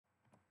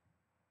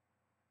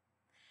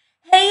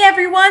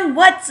everyone,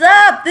 what's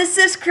up? This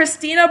is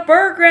Christina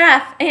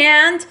Burgraff,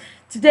 and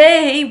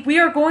today we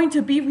are going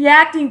to be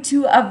reacting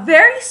to a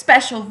very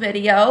special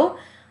video.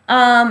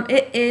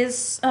 It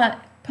is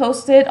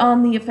posted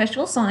on the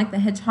official Sonic the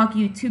Hedgehog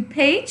YouTube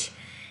page,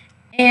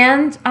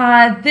 and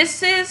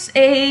this is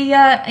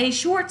a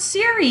short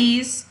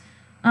series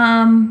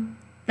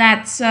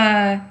that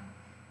SEGA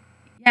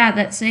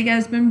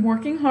has been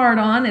working hard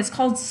on. It's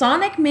called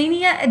Sonic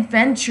Mania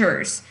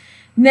Adventures.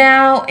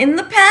 Now, in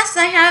the past,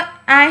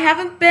 I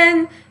haven't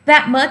been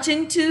that much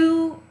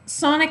into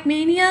Sonic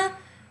Mania,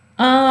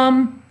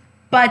 I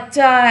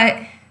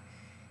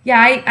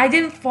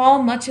didn't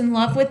fall much in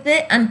love with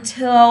it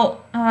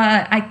until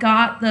I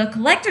got the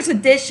collector's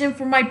edition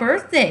for my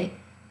birthday.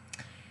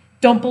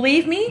 Don't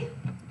believe me?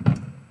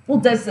 Well,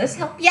 does this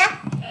help ya?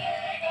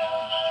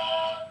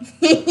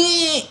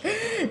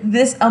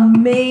 This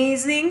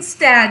amazing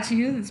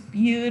statue, this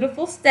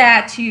beautiful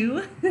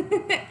statue.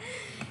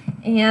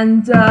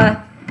 And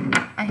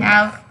I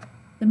have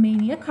the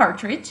Mania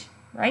cartridge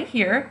right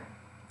here,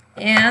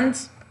 and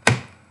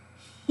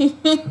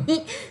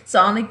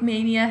Sonic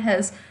Mania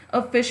has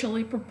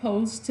officially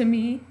proposed to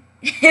me,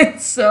 and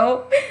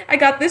so I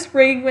got this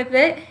ring with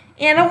it,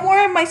 and I'm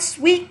wearing my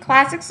sweet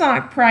classic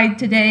Sonic pride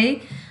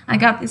today. I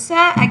got this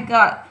hat, I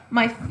got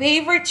my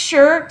favorite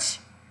shirt,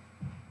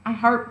 I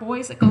heart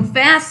boys that go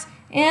fast,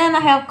 and I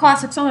have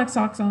classic Sonic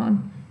socks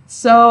on.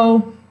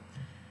 So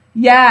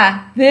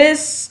yeah,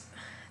 this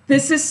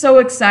is so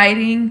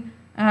exciting.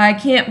 I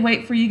can't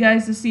wait for you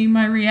guys to see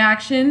my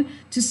reaction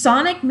to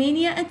Sonic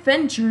Mania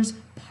Adventures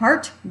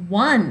Part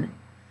 1.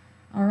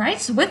 Alright,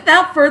 so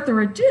without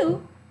further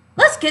ado,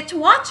 let's get to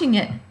watching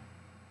it.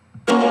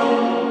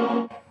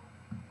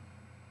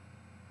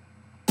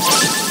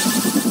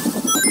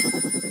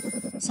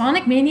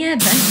 Sonic Mania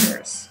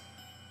Adventures.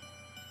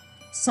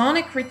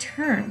 Sonic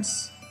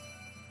Returns.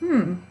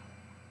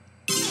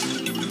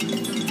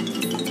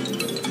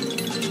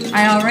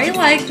 I already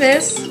like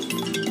this.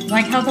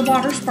 Like how the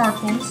water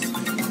sparkles.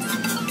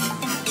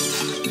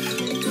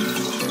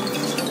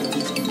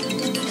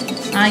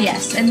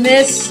 Yes, and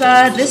these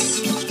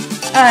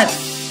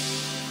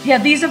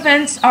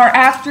events are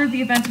after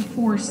the event of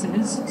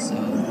Forces, so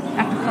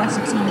after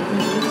Classic Sonic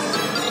movies.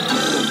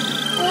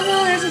 Oh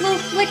no, there's a little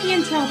Flicky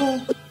in trouble.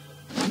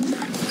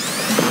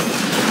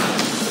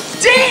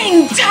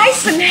 Dang,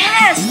 Tyson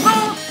Hess!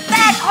 Oh,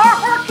 that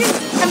artwork is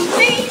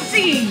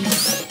amazing!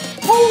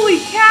 Holy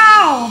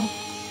cow!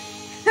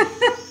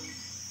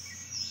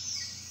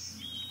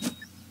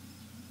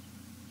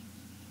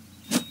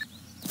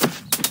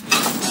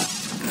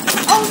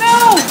 Oh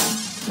no!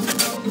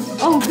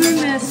 Oh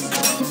goodness!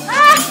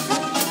 Ah!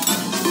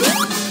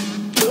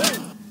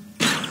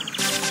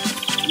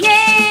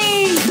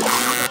 Yay!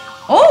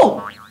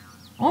 Oh!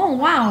 Oh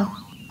wow!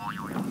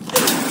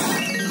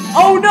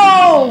 Oh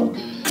no!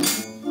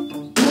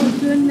 Oh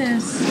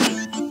goodness!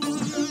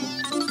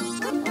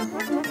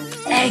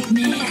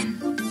 Eggman!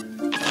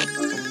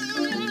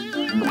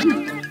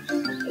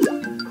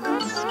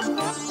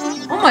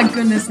 Oh my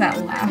goodness,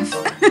 that laugh!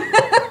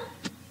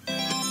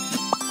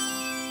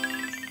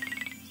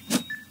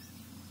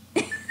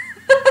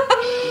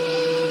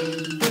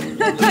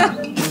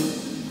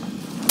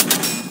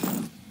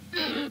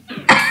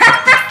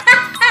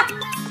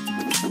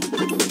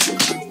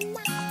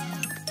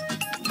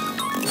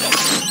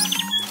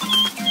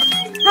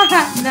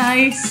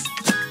 Nice.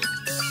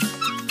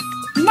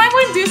 You might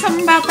want to do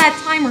something about that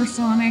timer,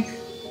 Sonic.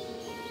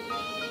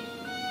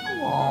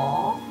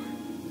 Aww.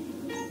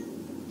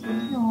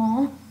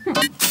 Aww.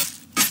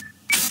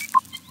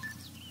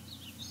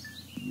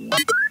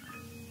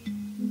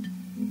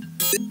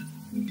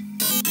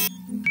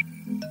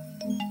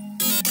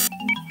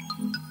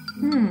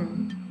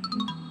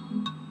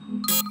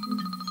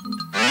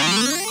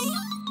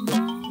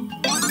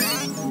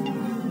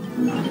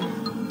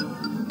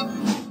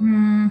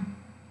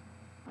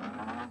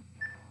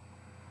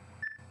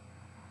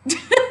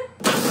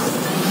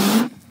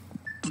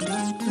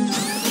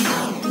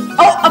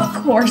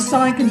 Of course,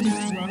 Sonic can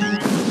just run.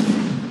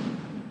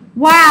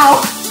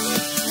 Wow!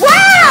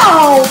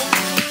 Wow!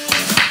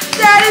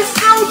 That is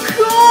so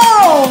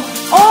cool!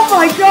 Oh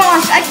my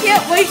gosh, I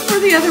can't wait for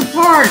the other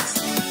parts.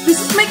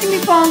 This is making me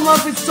fall in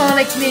love with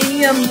Sonic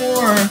Mania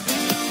more.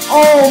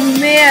 Oh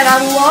man, I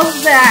love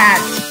that.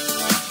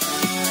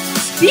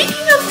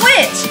 Speaking of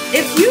which,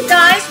 if you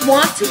guys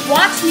want to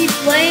watch me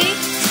play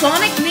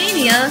Sonic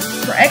Mania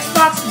for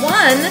Xbox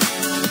One,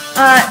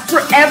 for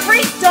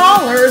every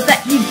 $1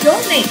 that you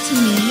donate to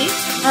me,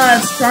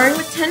 starting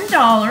with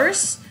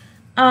 $10,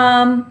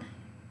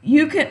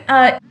 you can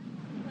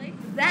play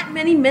that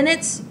many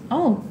minutes.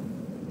 Oh,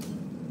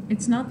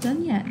 it's not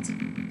done yet.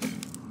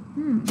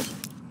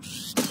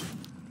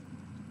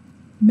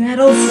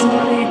 Metal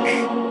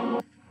Sonic.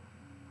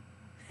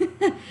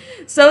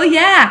 So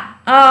yeah,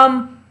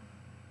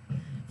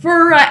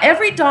 for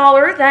every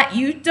 $1 that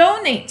you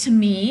donate to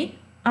me,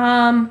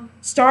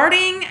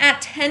 starting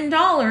at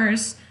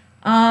 $10,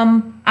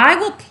 I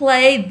will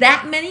play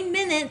that many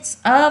minutes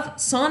of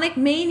Sonic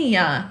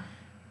Mania.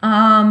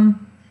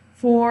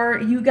 for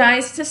you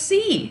guys to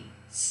see.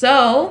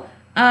 So,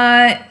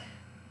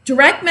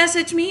 direct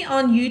message me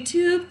on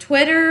YouTube,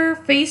 Twitter,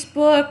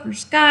 Facebook, or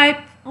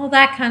Skype, all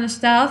that kind of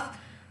stuff.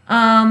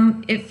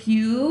 If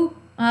you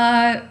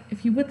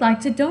would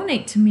like to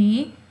donate to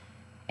me,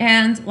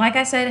 and like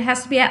I said, it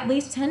has to be at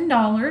least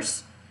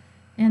 $10,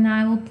 and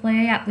I will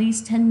play at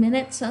least 10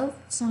 minutes of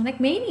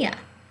Sonic Mania.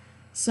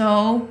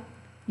 So,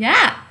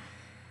 yeah,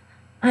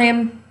 I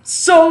am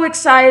so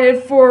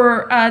excited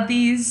for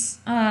these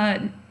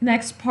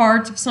next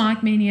parts of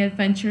Sonic Mania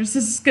Adventures.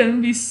 This is going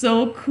to be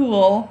so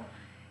cool.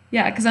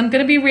 Yeah, because I'm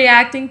going to be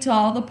reacting to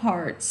all the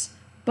parts.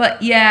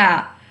 But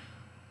yeah,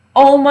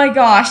 oh my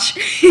gosh.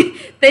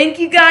 Thank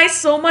you guys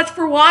so much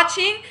for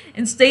watching,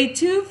 and stay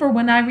tuned for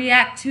when I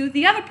react to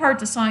the other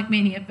parts of Sonic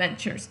Mania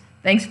Adventures.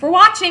 Thanks for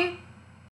watching.